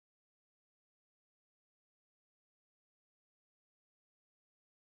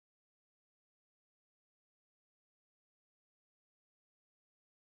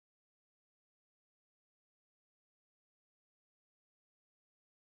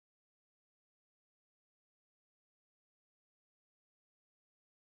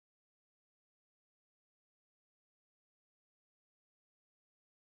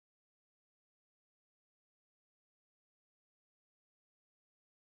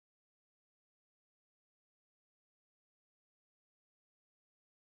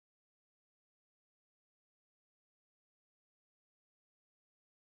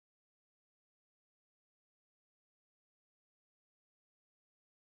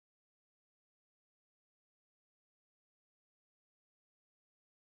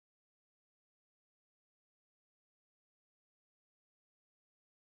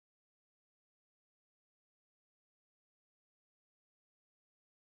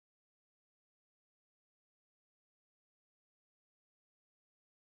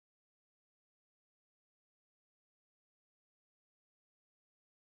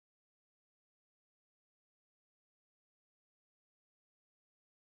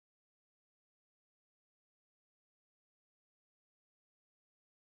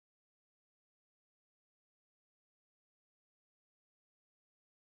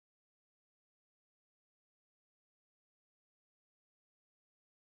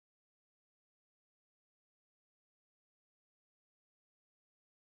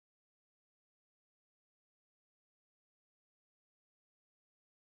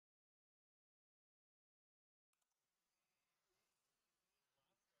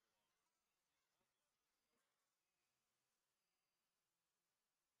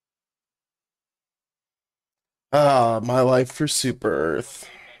Ah, my life for Super Earth.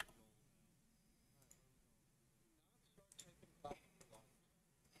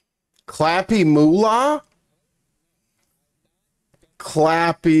 Clappy Moolah?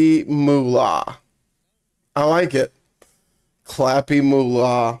 Clappy Moolah. I like it. Clappy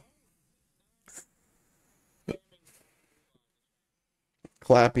Moolah.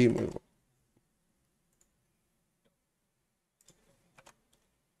 Clappy Moolah.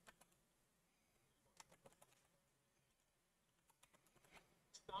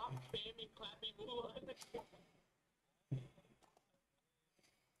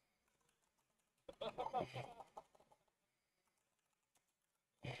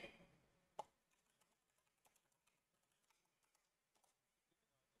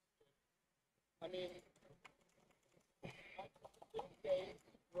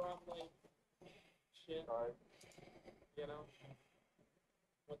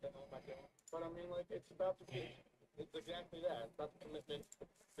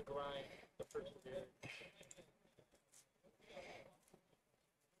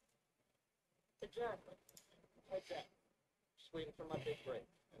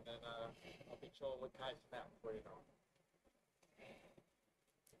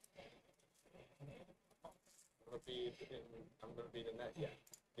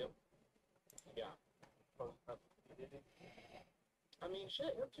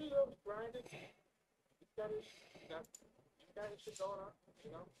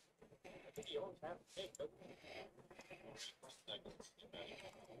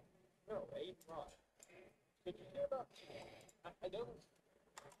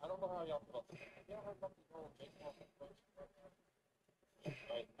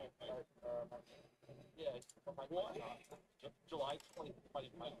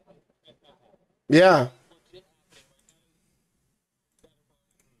 Yeah.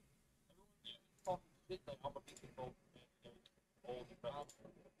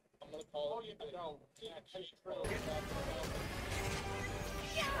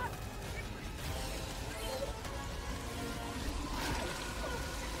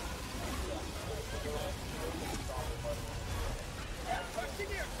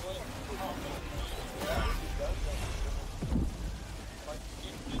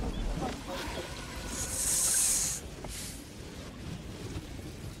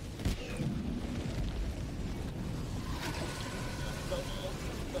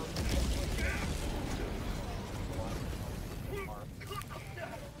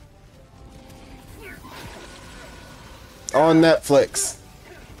 On Netflix.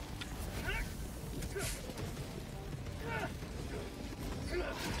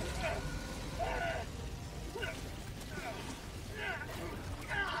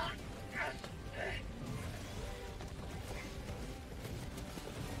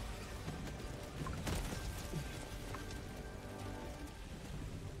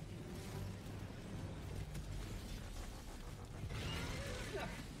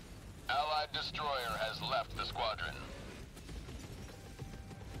 Allied destroyer has left the squadron.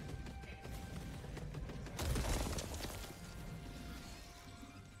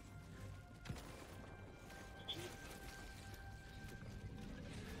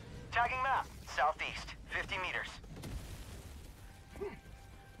 Tagging map, southeast, 50 meters.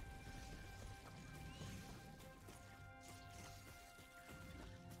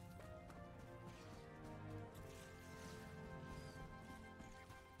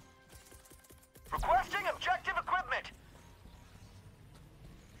 Requesting objective equipment.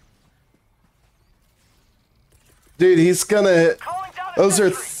 Dude, he's gonna... Calling down a Those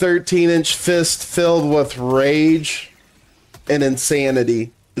are sentry. 13-inch fists filled with rage and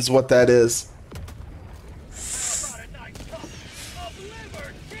insanity, is what that is.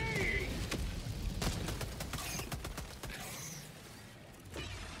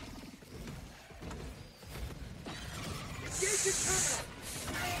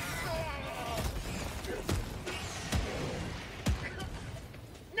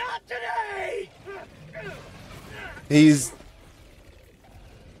 Not today! He's...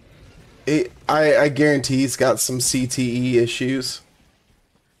 I guarantee he's got some CTE issues.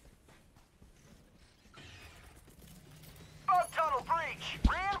 Bug tunnel breach.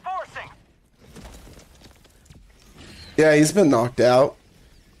 Reinforcing. Yeah, he's been knocked out.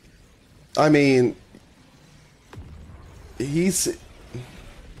 I mean... He's...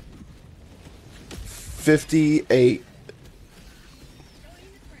 58.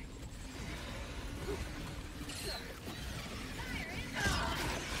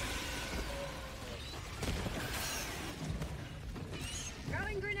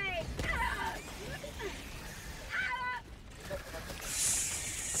 Throwing grenade.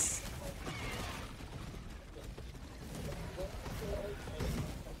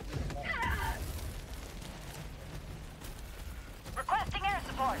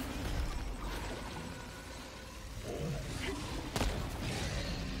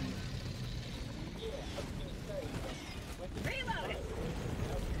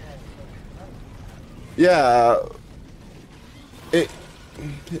 Yeah. It.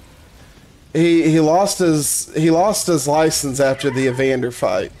 He lost his license after the Evander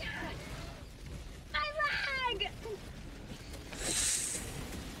fight. My leg!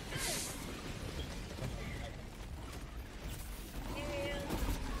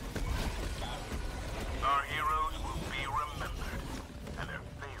 Our heroes will be remembered, and their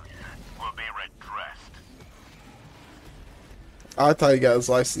failure will be redressed. I thought he got his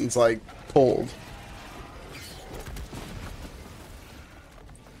license like pulled.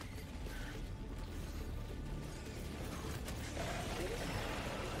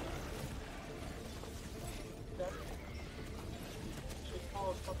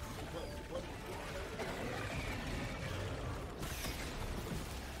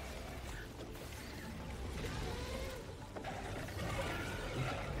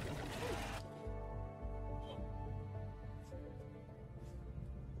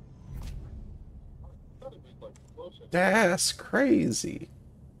 That's crazy.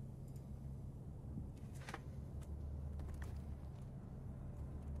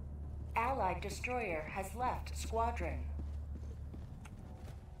 Allied destroyer has left squadron.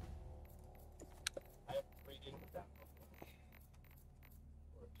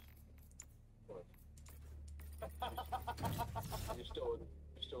 You're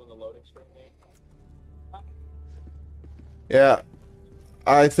still in the loading screen, Nate? Yeah,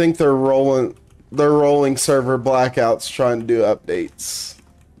 I think they're rolling server blackouts trying to do updates.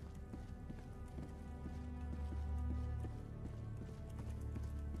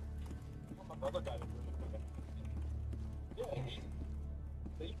 Another guy that yeah,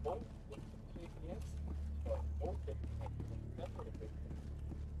 they won't yes, that's pretty big.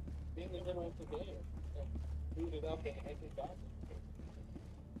 Being in the middle of the game, boot it up and hand it back.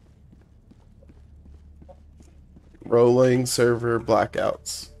 Rolling server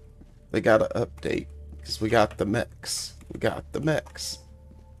blackouts. They gotta update because we got the mechs. We got the mechs.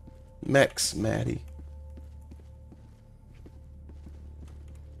 Mechs, Maddie.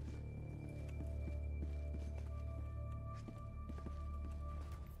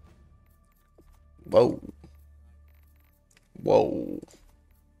 Whoa. Whoa.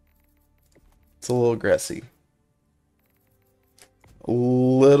 It's a little aggressive. A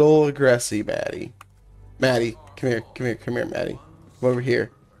little aggressive, Maddie. Maddie, come here, Maddie. Come over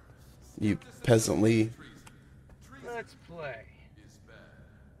here. You peasantly. Let's play.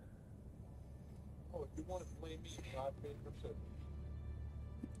 Oh, you want to play me, God made for certain.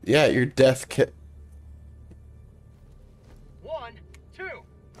 Yeah, your death kit. 1, 2,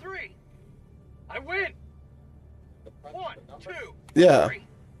 3. I win. 1, 2, Yeah. 3.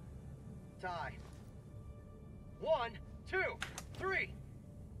 Tie. 1, 2, 3.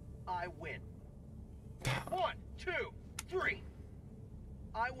 I win. 1, 2, 3.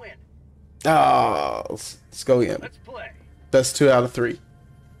 I win. Ah, let's go again. Let's play. Best 2 out of 3.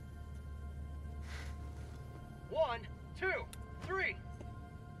 1, 2, 3.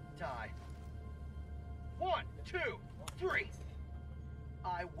 Tie. 1, 2, 3.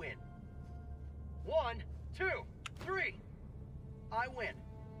 I win. 1, 2, 3. I win.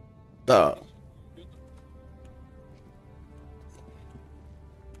 Oh.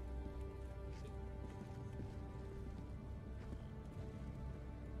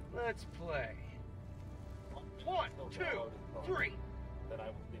 Let's play. 1, 2, 3. Then I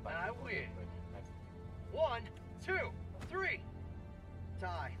will be And I win. 1, 2, 3.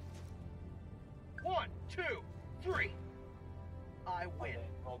 Tie. 1, 2, 3. I win.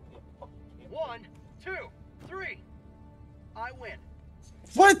 1, 2, 3. I win.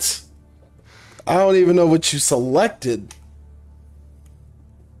 What? I don't even know what you selected.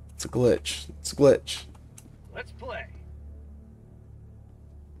 It's a glitch. It's a glitch. Let's play.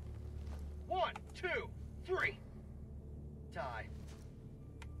 1, 2, 3. Tie.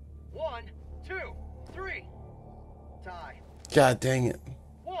 1, 2, 3. Tie. God dang it.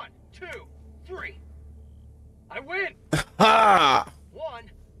 1, 2, 3. I win. Ha!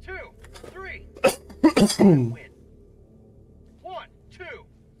 1, 2, 3. I win. 1, 2,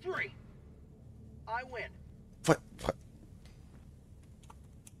 3. I win. What?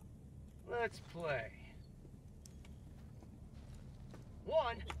 Let's play.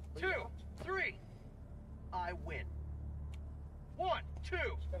 1, 2, 3. I win. 1, 2,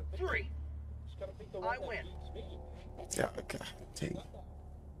 3. I win. Yeah, okay. Dang.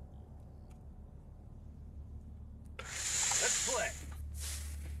 Let's play.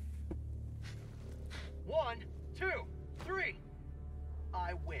 1, 2, 3.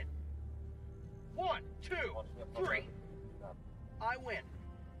 I win. 1, 2, 3. I win.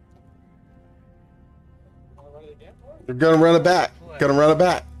 You're gonna run it back. Gonna run it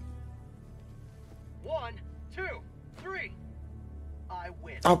back. 1, I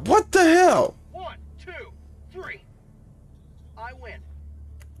win. What the hell? 1, 2, 3. I win.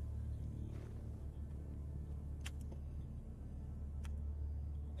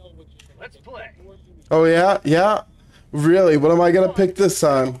 Let's play. Oh yeah, yeah. Really? What am I gonna pick this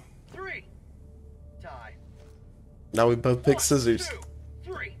time? 3. Tie. Now we both pick 1, scissors. 2,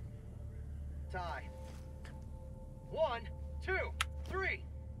 3. Tie. 1, 2, 3.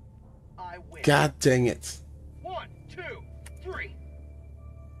 I win. God dang it. 1, 2, 3.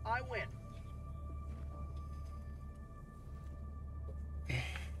 I win.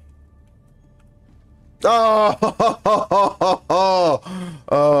 Oh,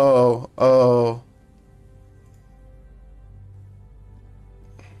 oh, oh.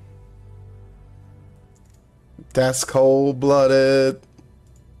 That's cold-blooded.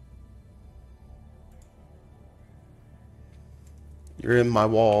 You're in my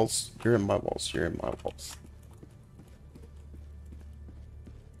walls. You're in my walls. You're in my walls.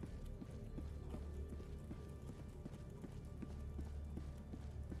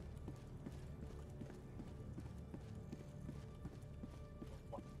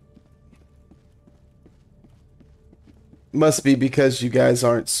 Must be because you guys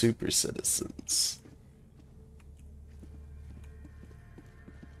aren't super citizens.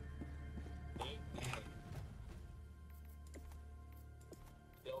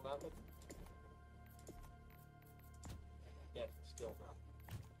 Still nothing? Yes, still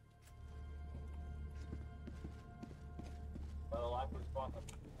nothing. Well, I respond.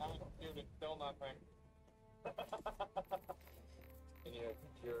 Dude, it's still nothing. And you're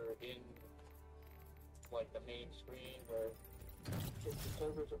in like the main screen where the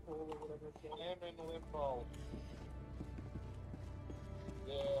servers are full or whatever. I'm in limbo.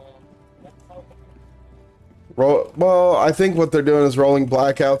 Yeah. Well, I think what they're doing is rolling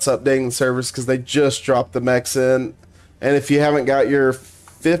blackouts, updating the servers because they just dropped the mechs in. And if you haven't got your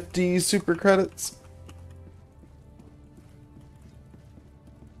 50 super credits,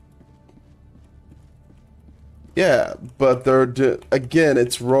 yeah, but again,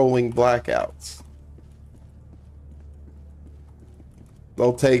 it's rolling blackouts.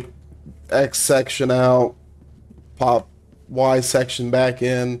 They'll take X section out, pop Y section back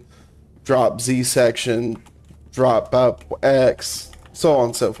in, drop Z section, drop up X, so on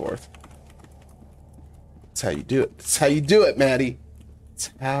and so forth. That's how you do it. That's how you do it, Maddie.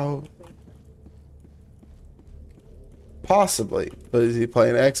 That's how... Possibly. But is he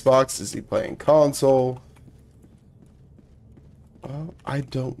playing Xbox? Is he playing console? Well, I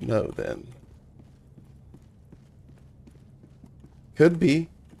don't know then. Could be.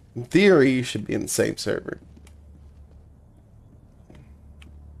 In theory, you should be in the same server.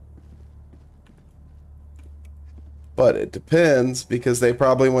 But it depends because they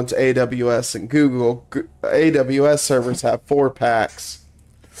probably went to AWS and Google. AWS servers have 4 packs.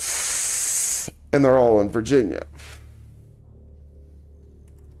 And they're all in Virginia.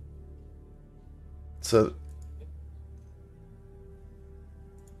 So...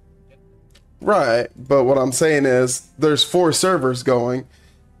 Right, but what I'm saying is there's 4 servers going.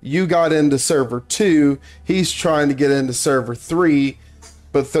 You got into server 2. He's trying to get into server 3,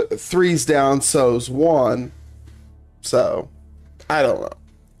 but 3's down, so's 1. So, I don't know.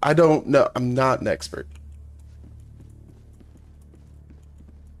 I don't know. I'm not an expert.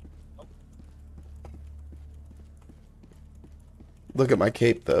 Look at my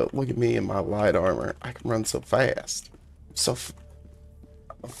cape, though. Look at me in my light armor. I can run so fast. So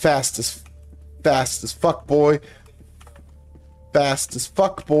fast as fuck, boy. Fast as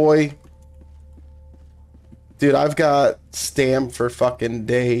fuck, boy. Dude, I've got stam for fucking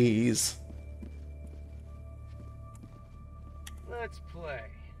days. Let's play.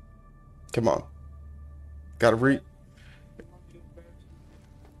 Come on. Gotta 1,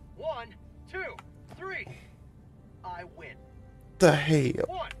 2, 3. I win. the hell?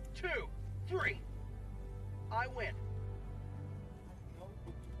 1, 2, 3. I win.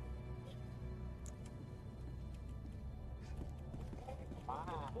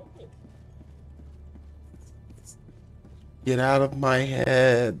 Get out of my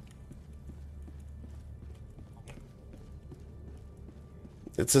head.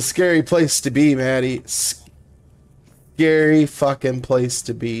 It's a scary place to be, Maddie. Scary fucking place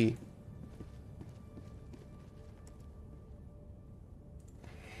to be.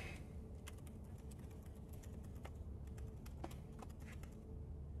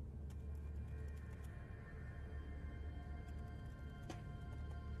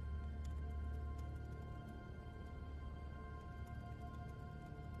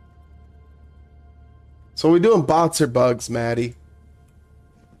 So are we doing bots or bugs, Maddie?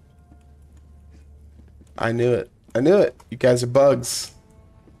 I knew it. I knew it. You guys are bugs.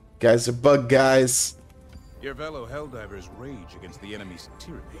 You guys are bug guys. Your fellow Helldivers rage against the enemy's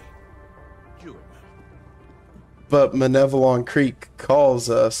tyranny. Good. But Malevelon Creek calls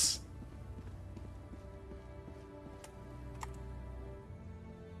us.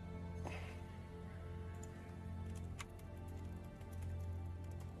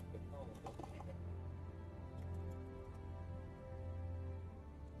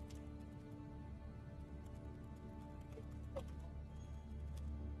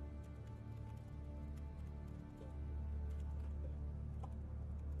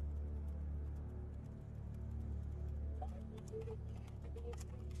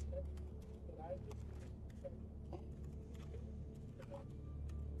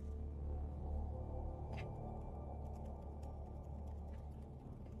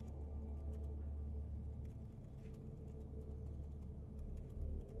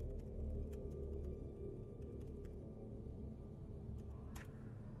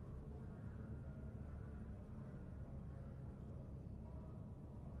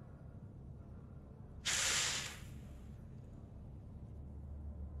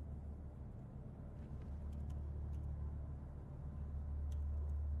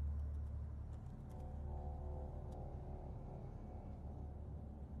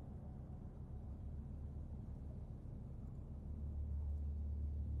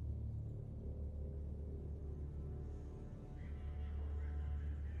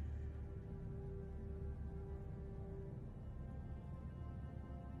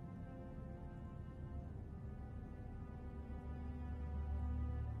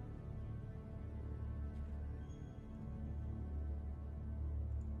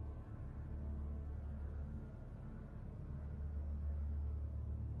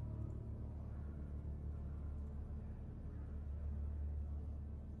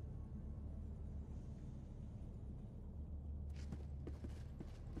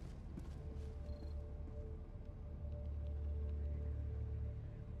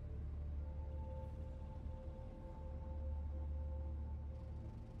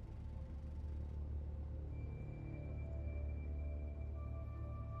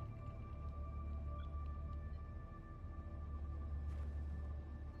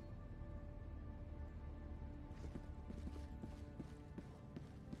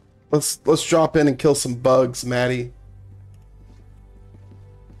 Let's drop in and kill some bugs, Maddie.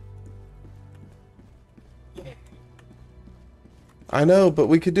 I know, but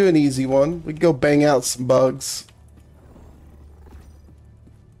we could do an easy one. We could go bang out some bugs.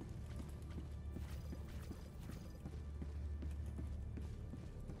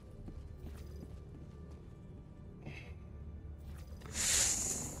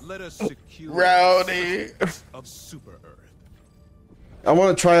 Let us secure Rowdy. of Super Earth. I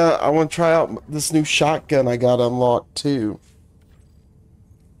want to try out this new shotgun I got unlocked too.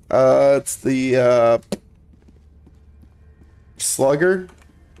 It's the Slugger.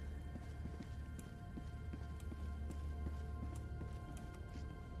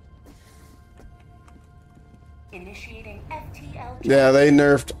 Initiating FTL. Yeah, they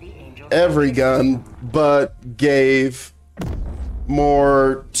nerfed every gun, but gave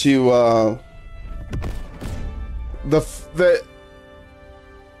more to the.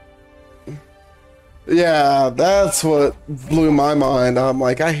 Yeah, that's what blew my mind. I'm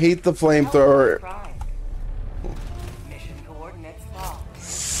like, I hate the flamethrower. Mission coordinates locked.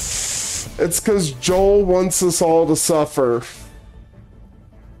 It's because Joel wants us all to suffer.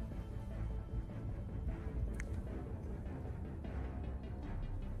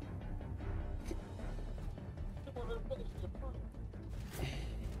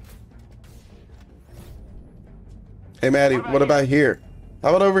 Hey, Maddie, what about here? How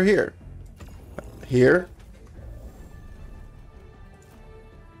about over here? Here?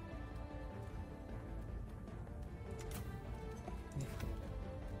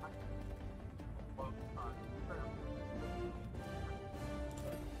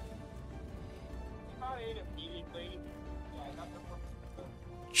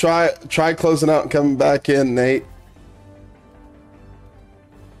 Try closing out and coming back in, Nate.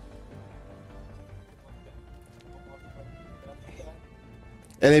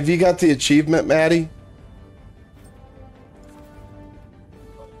 And have you got the achievement, Maddie?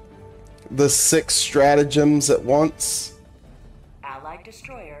 The 6 stratagems at once? Allied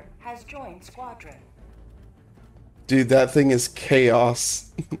destroyer has joined squadron. Dude, that thing is chaos.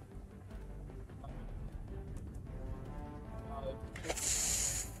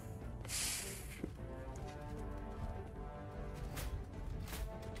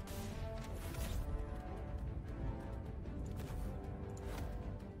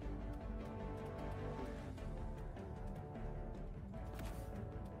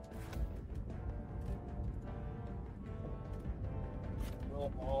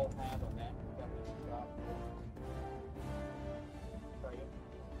 all have a map that we can drop for. Right.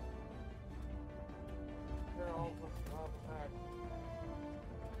 They're all back.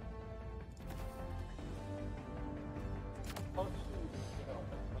 Oh, shoot. You know,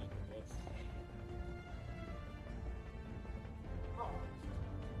 like this. Oh.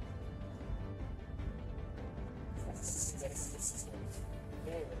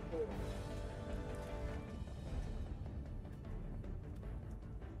 There, there.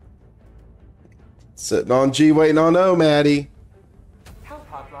 Sitting on G, waiting on O, Maddie.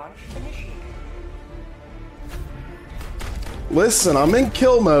 Hellpod launch initiated. Listen, I'm in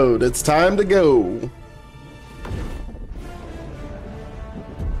kill mode. It's time to go.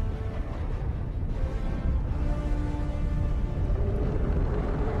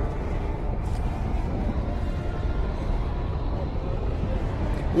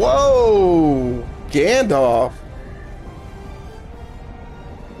 Whoa! Gandalf.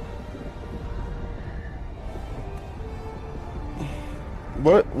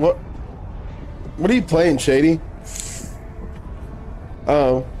 What are you playing, Shady?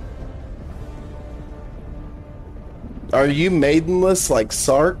 Oh. Are you maidenless like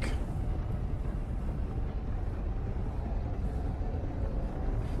Sark?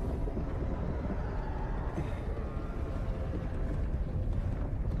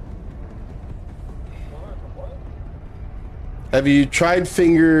 Have you tried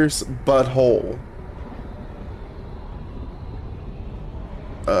Fingers butthole?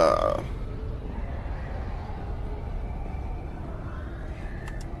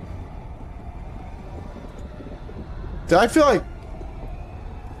 I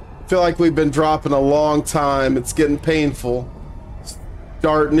feel like we've been dropping a long time. It's getting painful.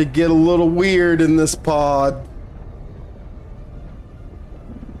 Starting to get a little weird in this pod.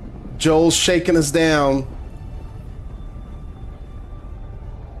 Joel's shaking us down.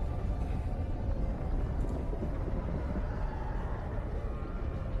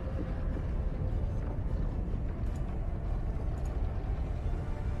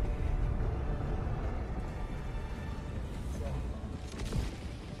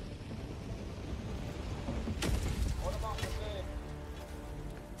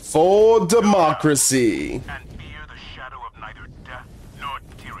 For democracy. And fear the shadow of neither death nor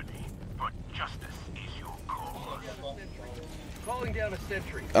tyranny, for justice is your cause. Calling down a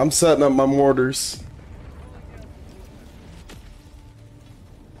sentry. I'm setting up my mortars.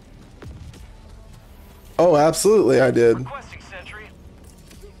 Oh, absolutely, I did. Requesting sentry.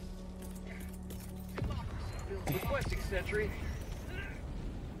 Requesting sentry.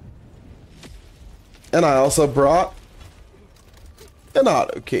 And I also brought an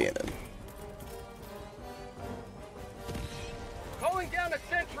autocannon. Calling down a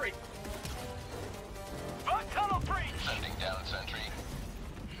sentry. Front tunnel breach. Sending down sentry.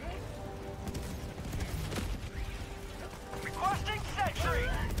 Requesting sentry.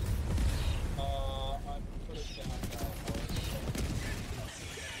 I'm putting down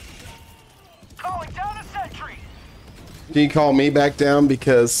Calling down a sentry. Can you call me back down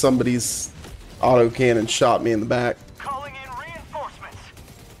because somebody's autocannon shot me in the back? Calling in reinforcements.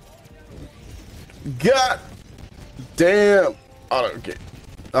 God damn. Okay.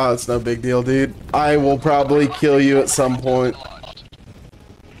 Oh, it's no big deal, dude. I will probably kill you at some point.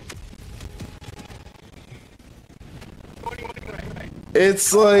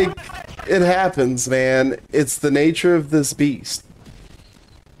 It's like, it happens, man. It's the nature of this beast.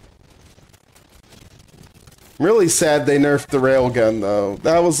 I'm really sad they nerfed the railgun, though.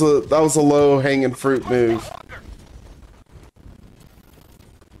 That was a low-hanging fruit move.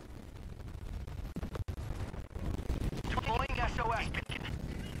 Deploying SOS beacon.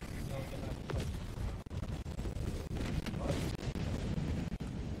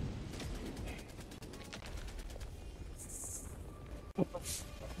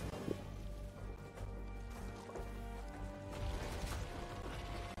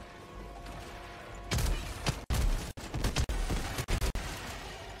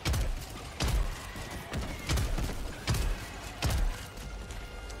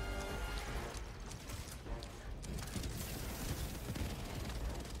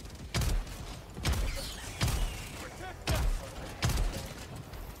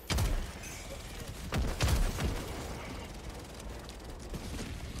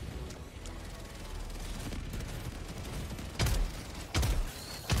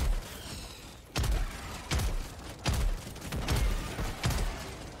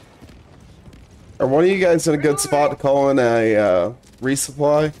 Are one of you guys in a good spot to call in a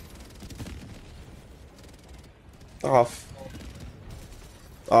resupply? Off.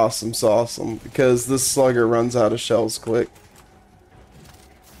 Awesome, awesome. Because this slugger runs out of shells quick.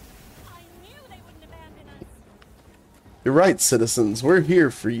 You're right, citizens. We're here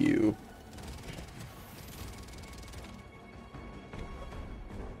for you.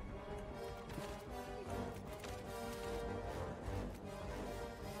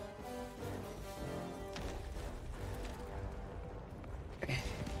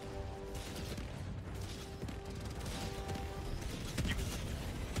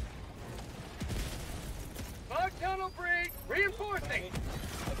 Bug tunnel breach! Reinforcing!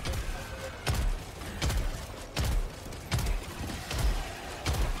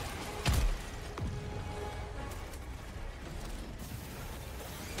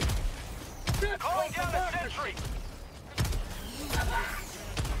 Calling down a sentry!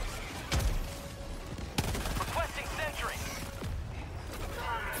 Requesting sentry!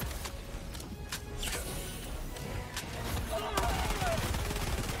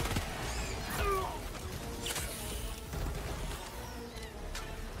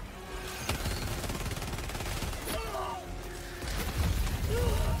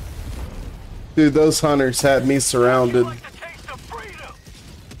 Dude, those hunters had me surrounded. Like the taste of freedom!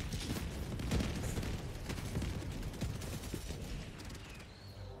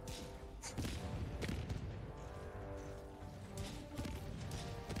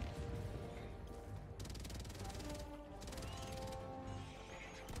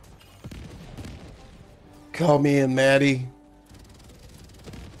 Call me in, Maddie.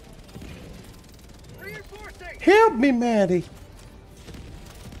 Reinforcing! Help me, Maddie.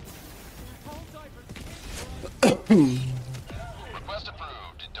 Request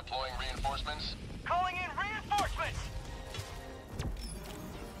approved. Deploying reinforcements. Calling in reinforcements!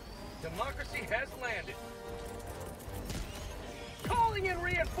 Democracy has landed. Calling in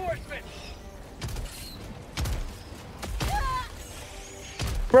reinforcements!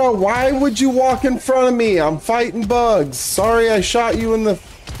 Bro, why would you walk in front of me? I'm fighting bugs. Sorry I shot you in the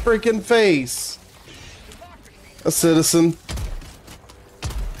freaking face. A citizen.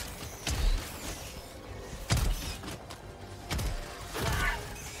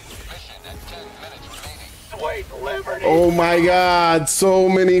 Mission at 10 minutes remaining. Sweet liberty! Oh my god, so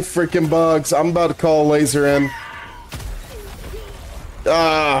many freaking bugs. I'm about to call laser in.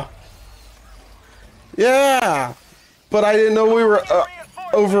 Yeah. But I didn't know we were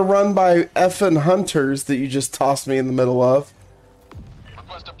overrun by effing hunters that you just tossed me in the middle of.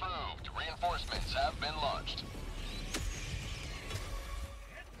 Request approved. Reinforcements have been launched.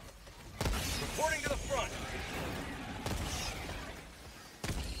 Reporting to the front.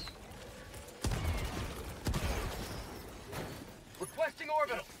 Requesting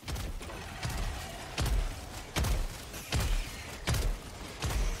orbital.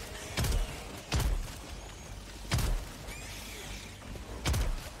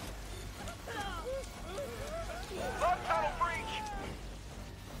 Bug tunnel breach!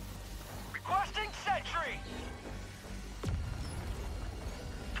 Requesting sentry!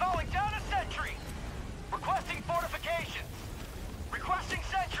 Calling down a sentry! Requesting fortifications! Requesting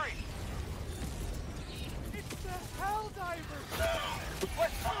sentry! It's the Helldivers!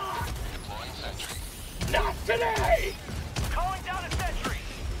 Request. Deploying sentry. Not today! Calling down a sentry!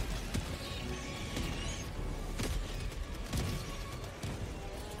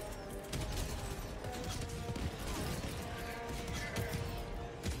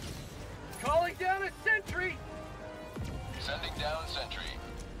 Calling down a sentry! Sending down sentry.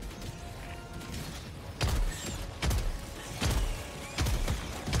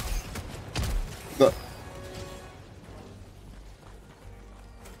 The-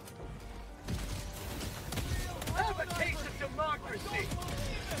 Have a taste of democracy!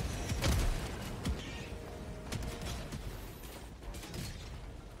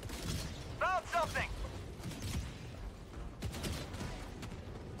 Found something!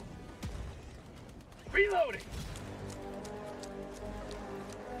 Reloading!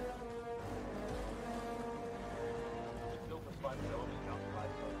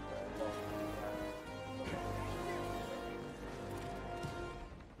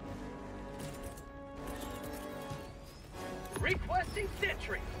 Requesting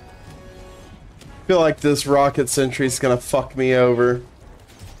sentry! I feel like this rocket sentry is gonna fuck me over.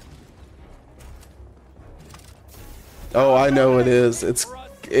 Oh, I know it is. It's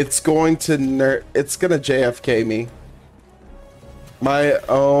going to it's gonna JFK me. My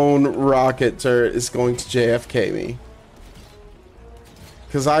own rocket turret is going to JFK me.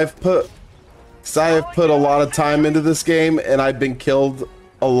 Cause I have put a lot of time into this game and I've been killed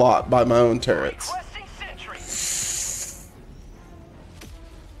a lot by my own turrets. Requesting sentry!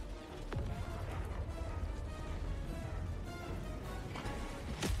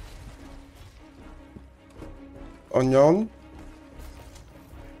 Onion?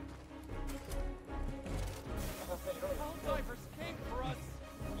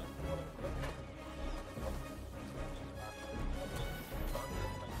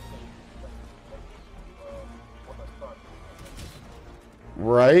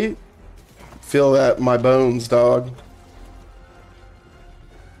 Right? Feel that in my bones, dog.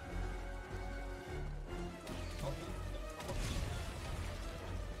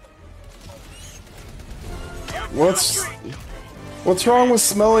 What's wrong with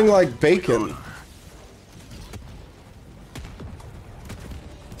smelling like bacon?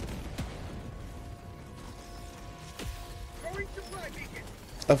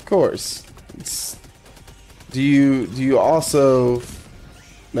 Of course. Do you also?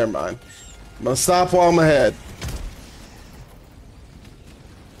 Never mind. I'm gonna stop while I'm ahead.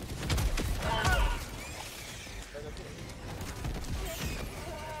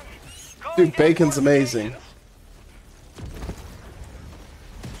 Dude, bacon's amazing.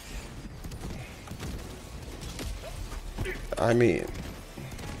 I mean,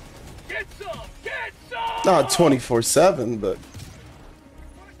 not 24/7, but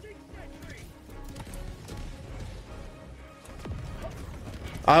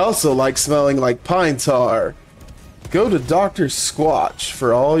I also like smelling like pine tar. Go to Dr. Squatch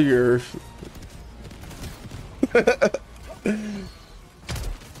for all your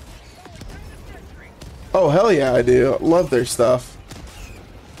Oh, hell yeah, I do. Love their stuff.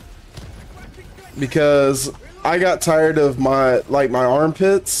 Because I got tired of my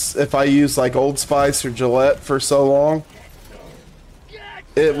armpits if I use like Old Spice or Gillette for so long.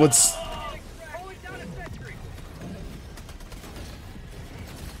 It would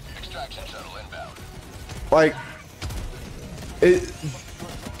like it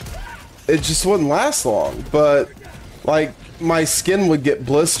just wouldn't last long, but like my skin would get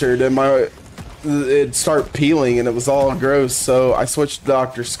blistered and it'd start peeling and it was all gross, so I switched to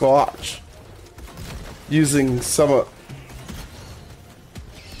Dr. Squatch. Using some of...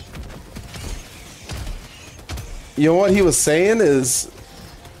 You know what he was saying is...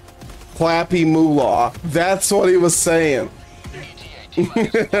 Clappy Moolah. That's what he was saying.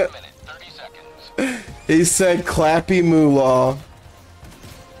 He said Clappy Moolah.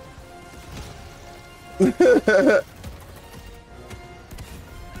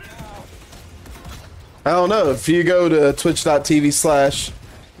 I don't know, if you go to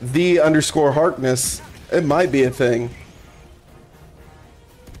twitch.tv/the_Harkness, it might be a thing.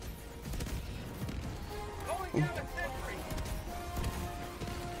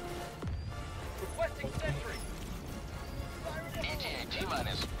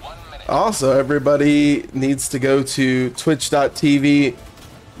 Also, everybody needs to go to twitch.tv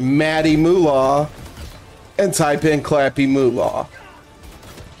Matty Moolah and type in Clappy Moolah.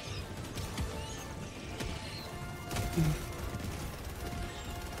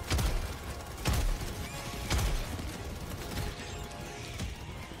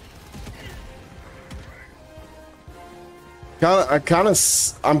 I'm kind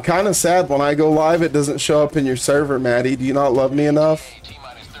of sad when I go live it doesn't show up in your server, Maddie. Do you not love me enough?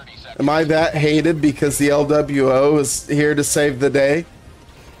 Am I that hated because the LWO is here to save the day?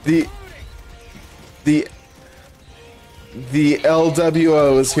 The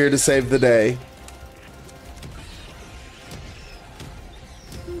LWO is here to save the day.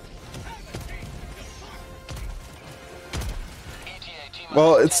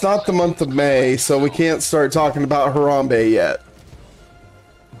 Well, it's not the month of May, so we can't start talking about Harambe yet.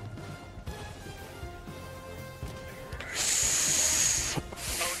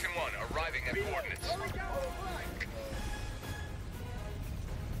 Pelican 1 arriving at coordinates.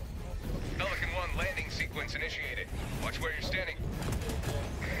 Pelican 1 landing sequence initiated. Watch where you're standing.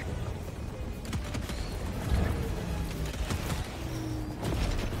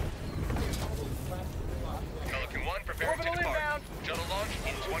 Pelican 1 preparing to depart. Shuttle launch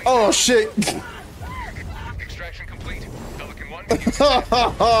in 20 Oh shit! Extraction complete. Pelican 1.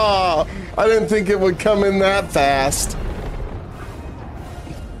 I didn't think it would come in that fast.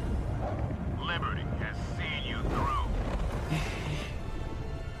 Liberty has seen you through.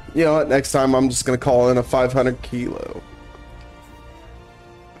 You know what? Next time I'm just gonna call in a 500 kilo.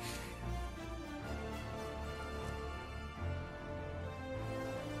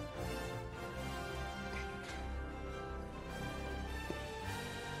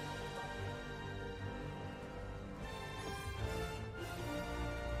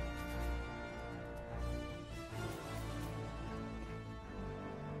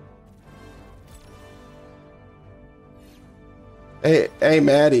 Hey,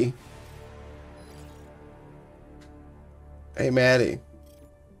 Maddie. Hey, Maddie.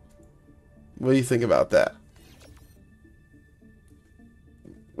 What do you think about that?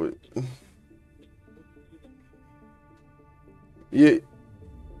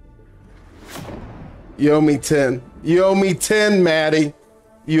 You owe me 10. You owe me 10, Maddie.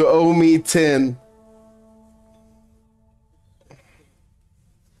 You owe me 10.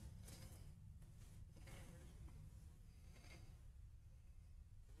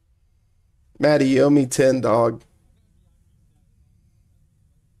 Maddie, you owe me 10, dog.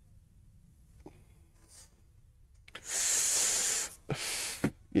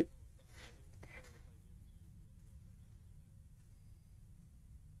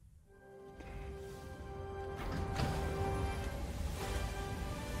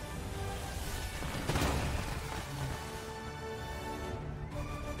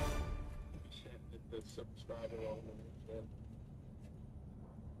 The subscriber only.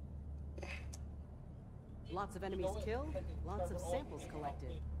 Lots of enemies killed, lots of samples collected.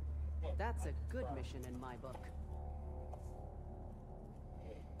 That's a good mission in my book.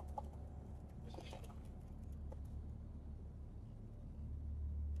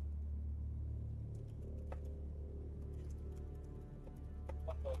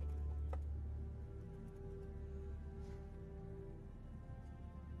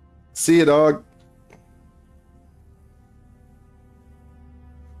 See you, dog.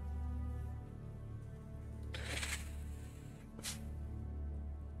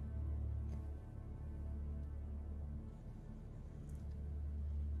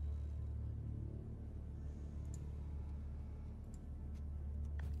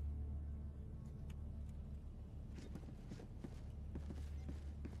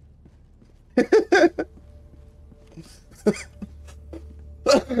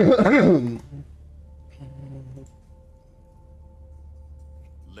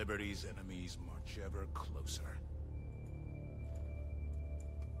 Liberty's enemies march ever closer.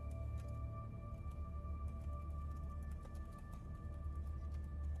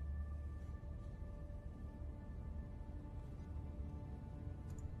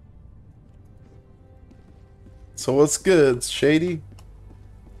 So what's good, Shady?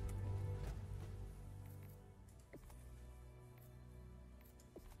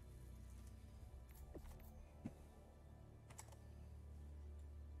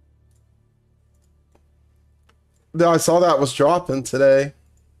 No, I saw that was dropping today.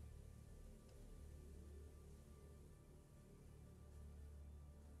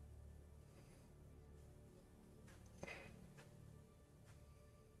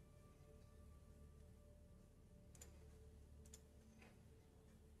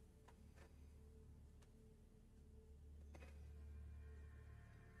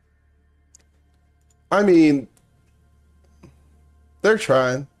 I mean, they're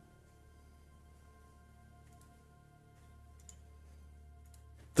trying.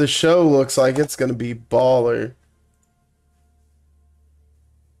 The show looks like it's gonna be baller.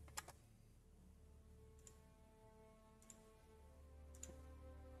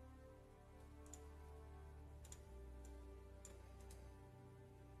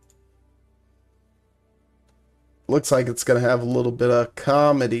 Looks like it's gonna have a little bit of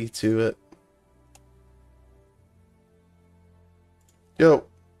comedy to it. Yo.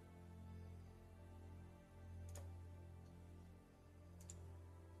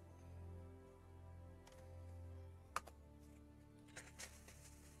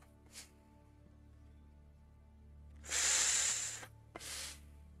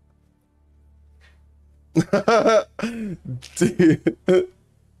 Dude.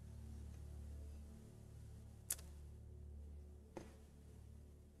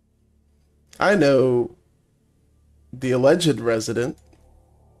 I know the alleged resident.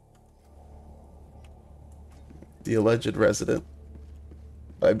 The alleged resident.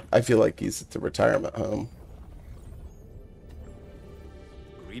 I feel like he's at the retirement home.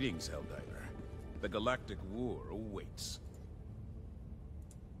 Greetings, Helldiver. The galactic war awaits.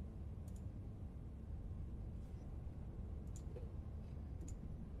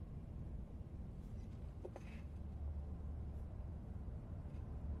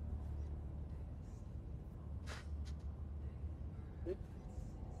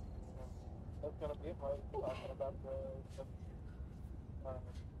 That's gonna be hard talking about the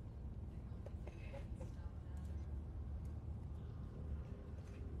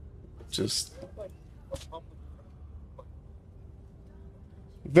Just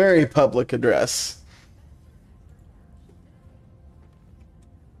very public address.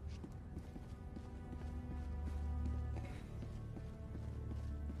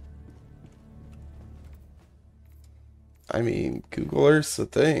 I mean, Google Earth's a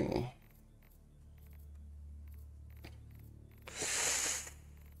thing.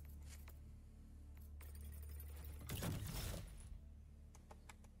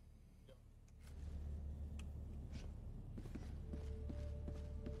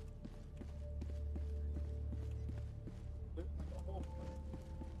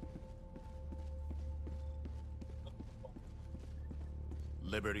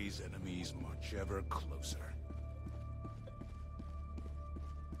 Liberty's enemies march ever closer.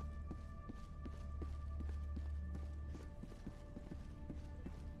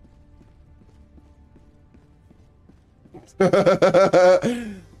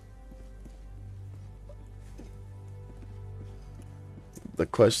 The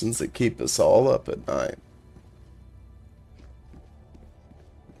questions that keep us all up at night.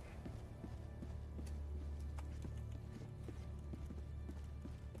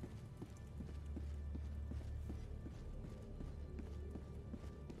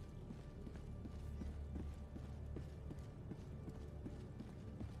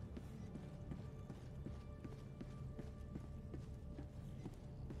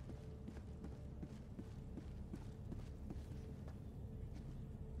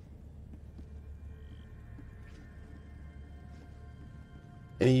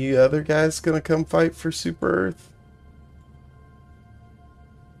 Any of you other guys gonna come fight for Super Earth?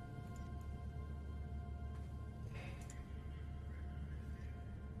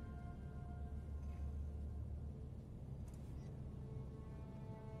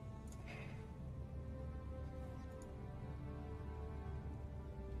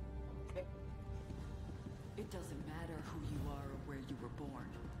 It doesn't matter who you are or where you were born.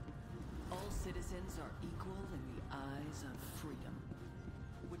 All citizens are equal in the eyes of freedom.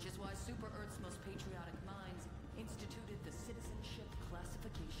 Which is why Super Earth's most patriotic minds instituted the citizenship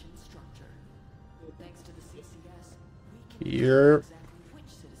classification structure. Thanks to the CCS, we can You're... know exactly which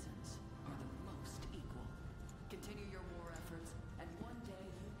citizens are the most equal. Continue your war efforts, and one day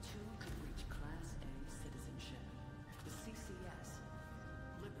you too could reach Class A citizenship. The CCS,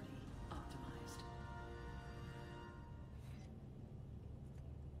 liberty optimized.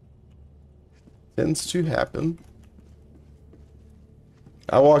 Tends to happen.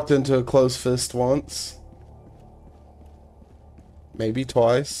 I walked into a closed fist once. Maybe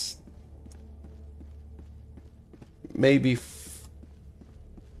twice. Maybe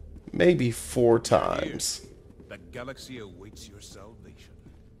 4 times. The galaxy awaits your salvation.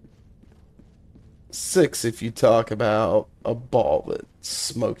 6 if you talk about a ball that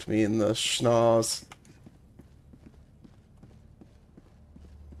smoked me in the schnoz.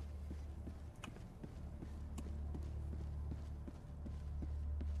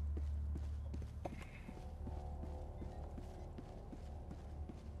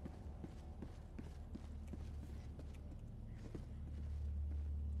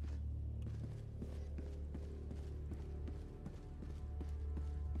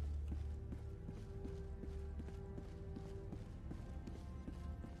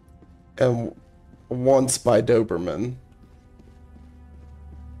 And once by Doberman.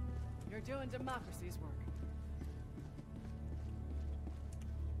 You're doing democracy's work.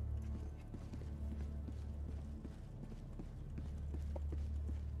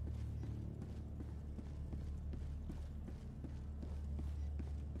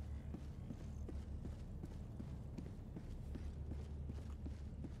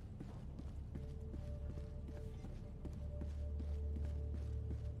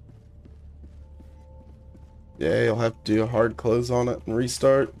 Yeah, you'll have to do a hard close on it and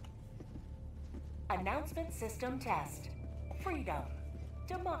restart. Announcement system test. Freedom.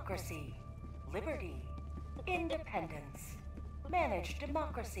 Democracy. Liberty. Independence. Manage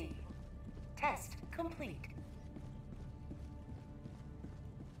democracy. Test complete.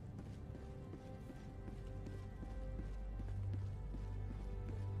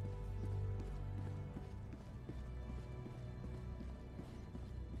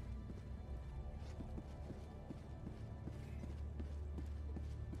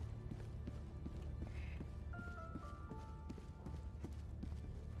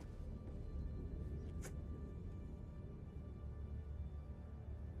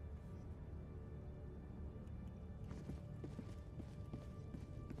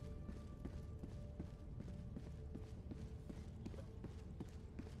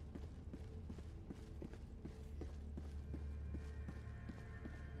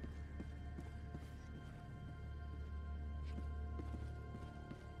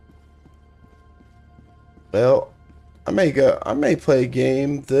 Well, I may play a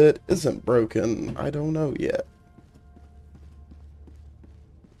game that isn't broken. I don't know yet.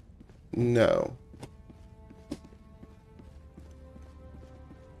 No.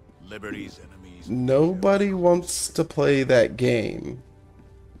 Liberty's enemies. Nobody wants to play that game.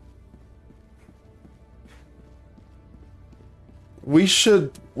 We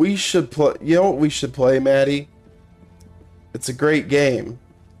should play. You know what we should play, Maddie? It's a great game.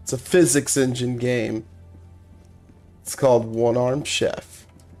 It's a physics engine game. It's called One Arm Chef.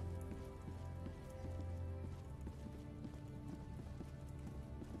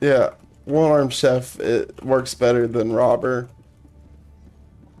 Yeah, One Arm Chef, it works better than Robber.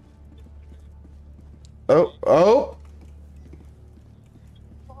 Oh.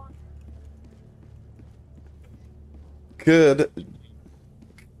 Good.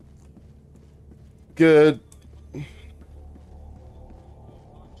 Good.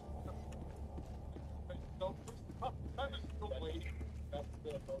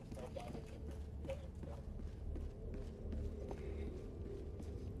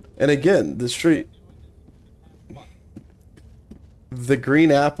 And again, the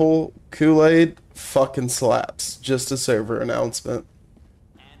green apple Kool-Aid fucking slaps. Just a server announcement.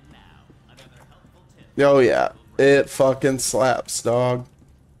 Oh yeah, it fucking slaps, dog.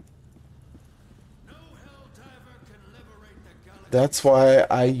 That's why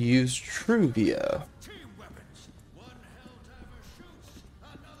I use Truvia.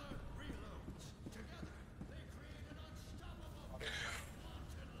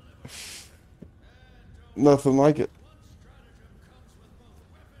 Nothing like it.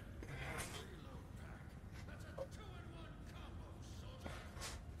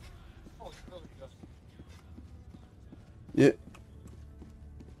 You,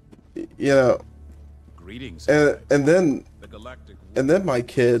 you know, Greetings. and then The galactic my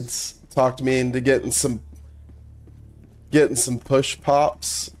kids talked me into getting some push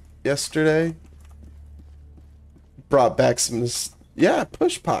pops yesterday. Brought back some yeah,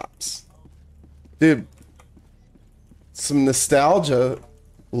 push pops. Dude, some nostalgia,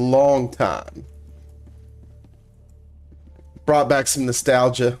 long time. Brought back some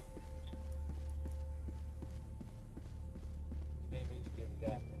nostalgia.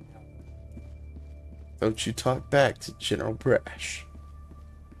 Don't you talk back to General Brash.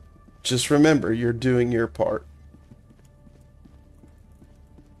 Just remember, you're doing your part.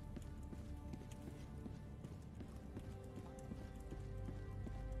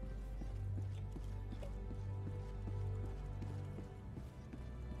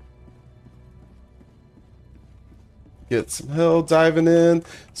 Get some hell diving in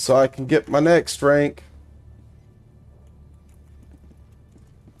so I can get my next rank.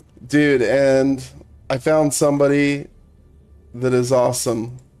 Dude, and I found somebody that is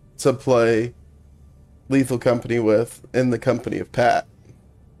awesome to play Lethal Company with in the company of Pat.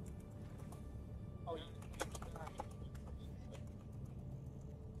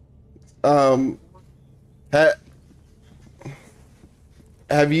 Ha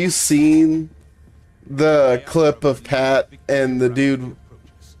have you seen the clip of Pat and the dude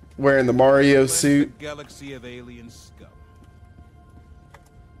wearing the Mario suit? Galaxy of alien scum.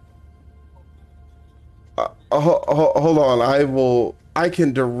 Hold on, I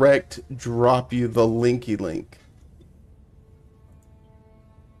can direct drop you the linky link.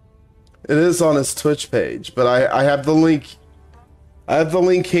 It is on his Twitch page, but I have the link. I have the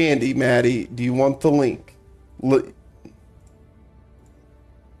link handy, Maddie. Do you want the link?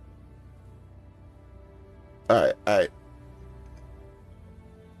 Alright. The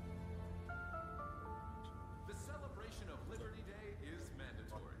celebration of Liberty Day is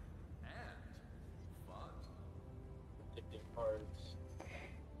mandatory and fun.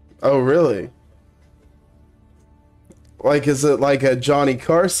 Oh, really? Like, is it like a Johnny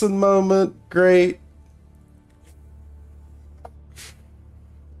Carson moment? Great.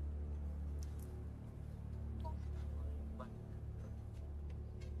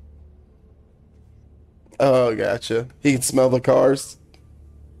 Oh, gotcha. He can smell the cars.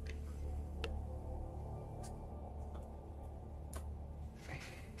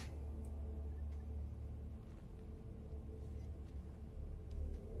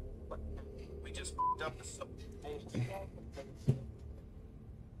 We just up the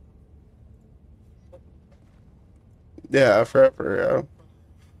Yeah, forever,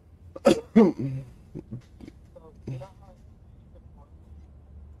 yeah.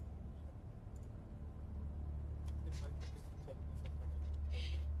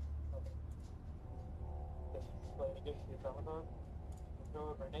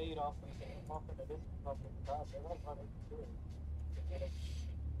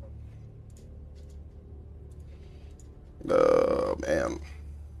 Oh, man.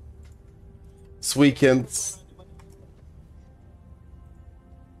 This weekend's...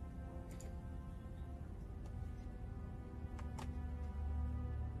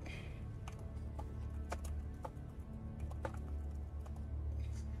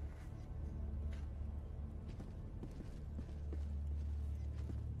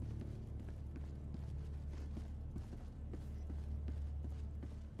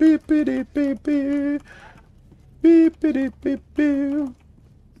 Beepity beep beep. Beepity beep beep.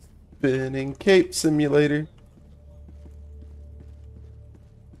 Spinning Cape Simulator.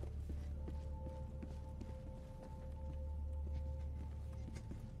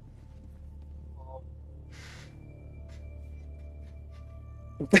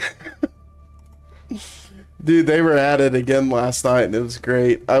 Dude, they were at it again last night, and it was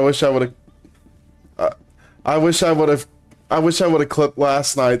great. I wish I would have. I wish I would have. I wish I would have clipped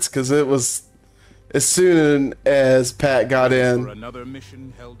last night's because it was as soon as Pat got For in, another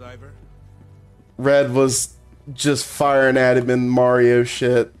mission, Helldiver? Red was just firing at him in Mario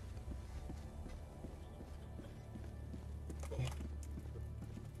shit.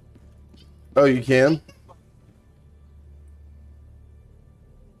 Oh, you can?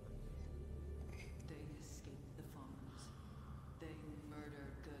 They escaped the farms. They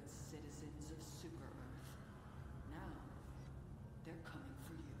murdered good citizens of Super Earth. Now, they're coming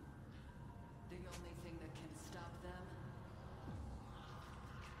for you. The only thing that can stop them?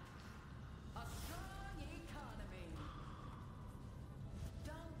 A strong economy!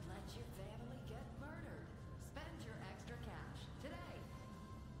 Don't let your family get murdered. Spend your extra cash today.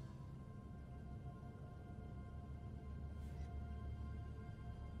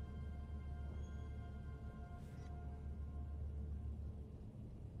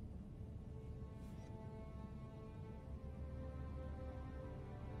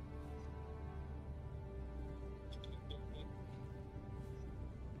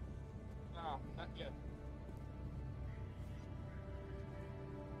 No, not yet.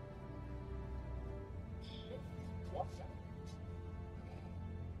 Shit, what's that?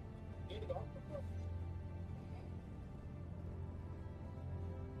 Get it off the floor.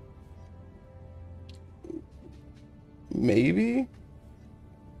 Maybe?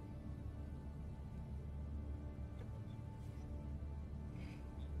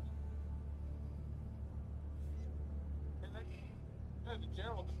 The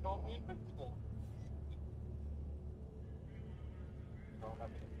general just called me invincible. No, not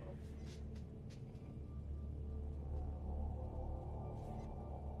invincible.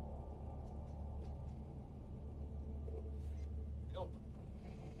 Nope.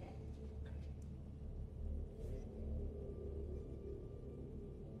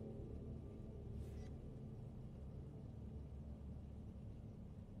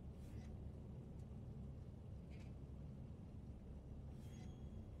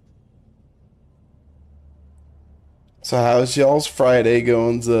 So how's y'all's Friday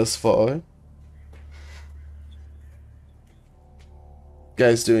going thus far?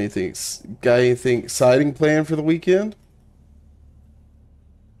 Guys do anything? Got anything exciting planned for the weekend?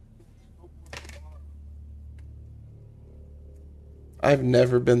 I've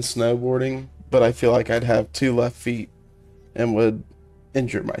never been snowboarding, but I feel like I'd have two left feet and would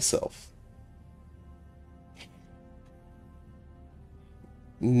injure myself.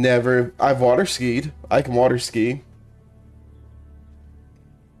 Never. I've water skied. I can water ski.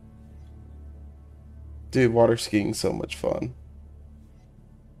 Dude, water skiing's so much fun.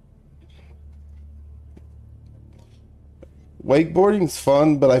 Wakeboarding's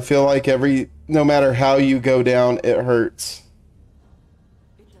fun, but I feel like no matter how you go down, it hurts.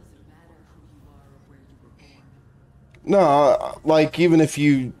 It doesn't matter who you are or where you were born. No, like even if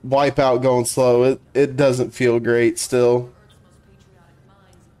you wipe out going slow, it doesn't feel great still. Earth's most patriotic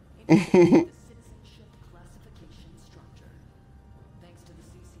minds introduced the citizenship classification structure. Thanks to the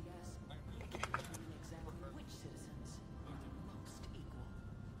CCS, you can determine exactly which citizens are the most equal.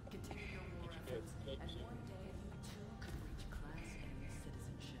 Continue your war efforts, and one day you too could reach Class A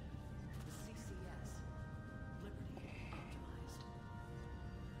citizenship. The CCS, Liberty Optimized.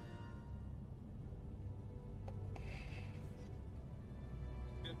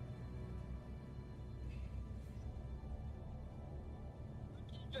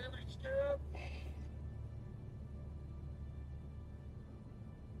 Everybody scared?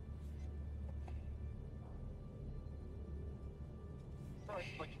 Sorry,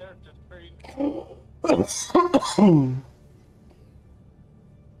 my character's crazy.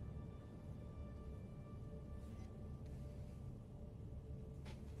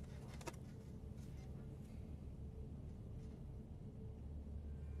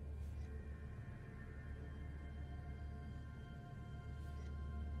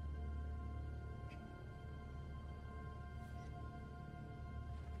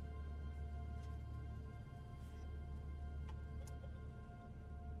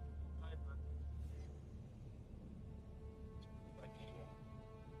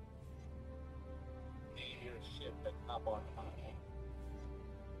 Name your ship and hop on time.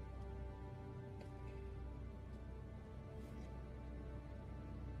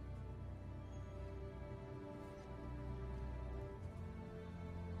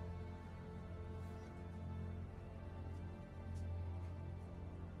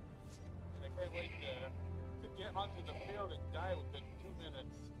 And I can't wait to get onto the field and die within 2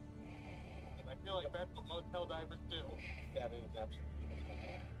 minutes. And I feel like that's what most hell divers do. That is absolutely.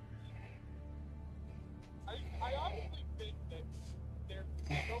 I honestly think that they're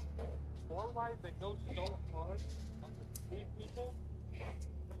so war-wise, they go so hard on the street people.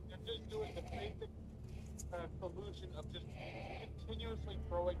 They're just doing the basic solution of just continuously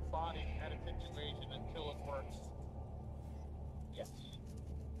throwing bodies at a situation until it works. Yes.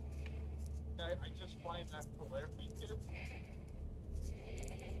 I just find that hilarious.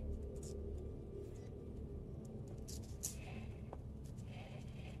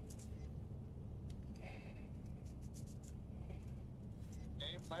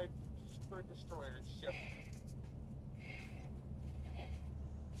 Name my Super Destroyer ship.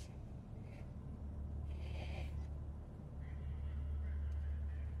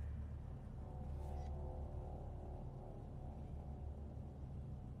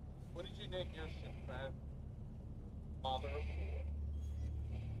 What did you name your ship, man? Father?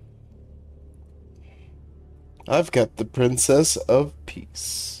 I've got the Princess of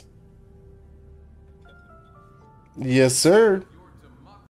Peace. Yes, sir.